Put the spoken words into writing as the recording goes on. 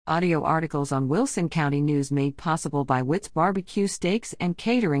Audio articles on Wilson County News made possible by Witt's Barbecue Steaks and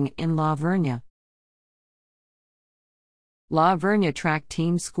Catering in La Vernia. La Vernia track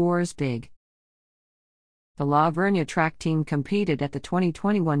team scores big. The La Vernia track team competed at the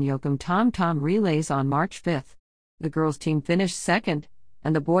 2021 Yoakum Tom Tom Relays on March 5. The girls' team finished second,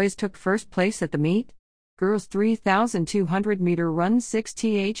 and the boys took first place at the meet. Girls 3,200-meter run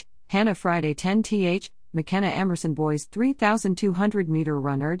 6th, Hannah Friday 10th, McKenna Emerson boys 3,200-meter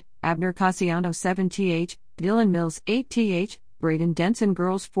runner, Abner Casiano 7th, Dylan Mills 8th, Braden Denson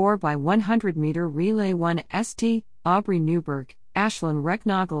girls 4x100-meter relay 1st, Aubrey Newberg, Ashlyn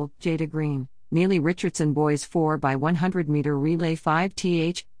Recknagel, Jada Green, Neely Richardson boys 4x100-meter relay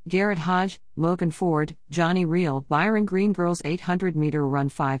 5th, Garrett Hodge, Logan Ford, Johnny Reel, Byron Green girls 800-meter run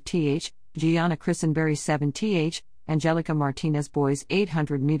 5th, Gianna Christenberry 7th, Angelica Martinez boys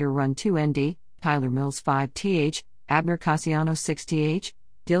 800-meter run 2nd, Tyler Mills 5th, Abner Casiano 6th,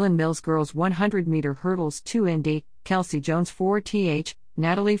 Dylan Mills girls 100-meter hurdles 2nd, Kelsey Jones 4th,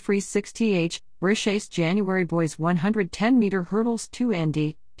 Natalie Fries 6th, Richase January boys 110-meter hurdles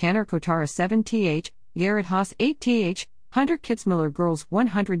 2nd, Tanner Kotara 7th, Garrett Haas 8th, Hunter Kitzmiller girls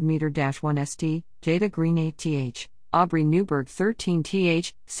 100-meter -1st, Jada Green 8th, Aubrey Newberg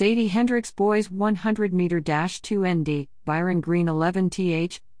 13th, Sadie Hendricks boys 100-meter -2nd, Byron Green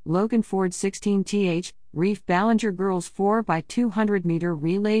 11th, Logan Ford 16th, Reef Ballinger girls 4x200-meter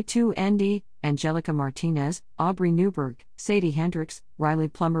relay 2nd, Angelica Martinez, Aubrey Newberg, Sadie Hendricks, Riley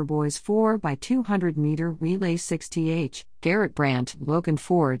Plummer boys 4x200-meter relay 6th, Garrett Brandt, Logan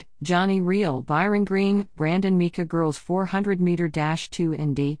Ford, Johnny Reel, Byron Green, Brandon Mika girls 400-meter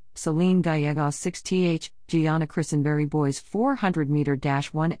 -2nd, Celine Gallegos 6th, Gianna Christenberry boys 400-meter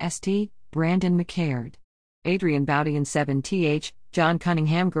 -1st, Brandon McCaird, Adrian Bowdian 7th, John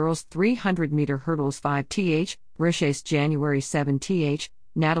Cunningham girls 300-meter hurdles 5th, Richase January 7th,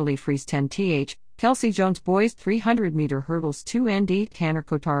 Natalie Fries 10th, Kelsey Jones boys 300-meter hurdles 2nd, Tanner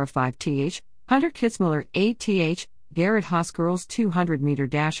Kotara 5th, Hunter Kitzmiller 8th, Garrett Haas girls 200-meter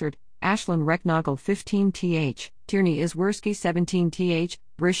dasher, Ashlyn Recknagel 15th, Tierney Iswerski 17th,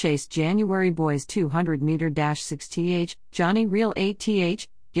 Richase January boys 200-meter -6th, Johnny Reel 8th,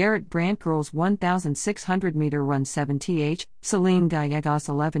 Garrett Brandt girls 1,600-meter run 7th, Celine Gallegos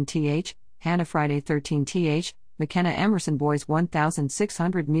 11th, Hannah Friday 13th, McKenna Emerson boys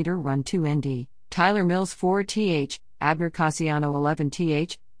 1,600-meter run 2nd, Tyler Mills 4th, Abner Casiano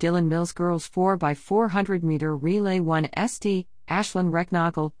 11th, Dylan Mills girls 4x400-meter relay 1st, Ashlyn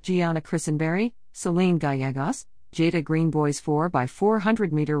Recknagel, Gianna Christenberry, Celine Gallegos, Jada Green boys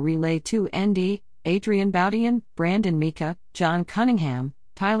 4x400-meter relay 2nd, Adrian Bowdian, Brandon Mika, John Cunningham,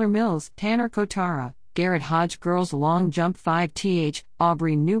 Tyler Mills, Tanner Kotara, Garrett Hodge girls long jump 5th,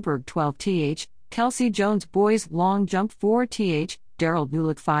 Aubrey Newberg 12th, Kelsey Jones boys long jump 4th, Daryl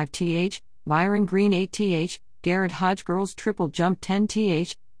Dulick 5th, Byron Green 8th, Garrett Hodge girls triple jump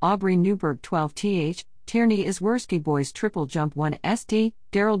 10th, Aubrey Newberg 12th, Tierney Iswerski boys triple jump 1st,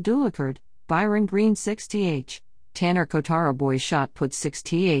 Daryl Dulickard, Byron Green 6th, Tanner Kotara boys shot put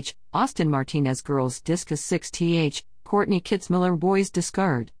 6th, Austin Martinez girls discus 6th, Courtney Kitzmiller boys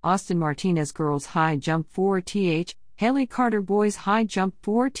discard, Austin Martinez girls high jump 4th, Haley Carter boys high jump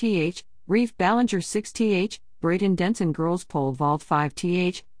 4th, Reef Ballinger 6th, Braden Denson girls pole vault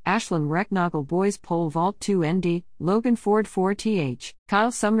 5th, Ashlyn Recknagel boys pole vault 2nd, Logan Ford 4th,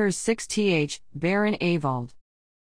 Kyle Sumners 6th, Baron Avald.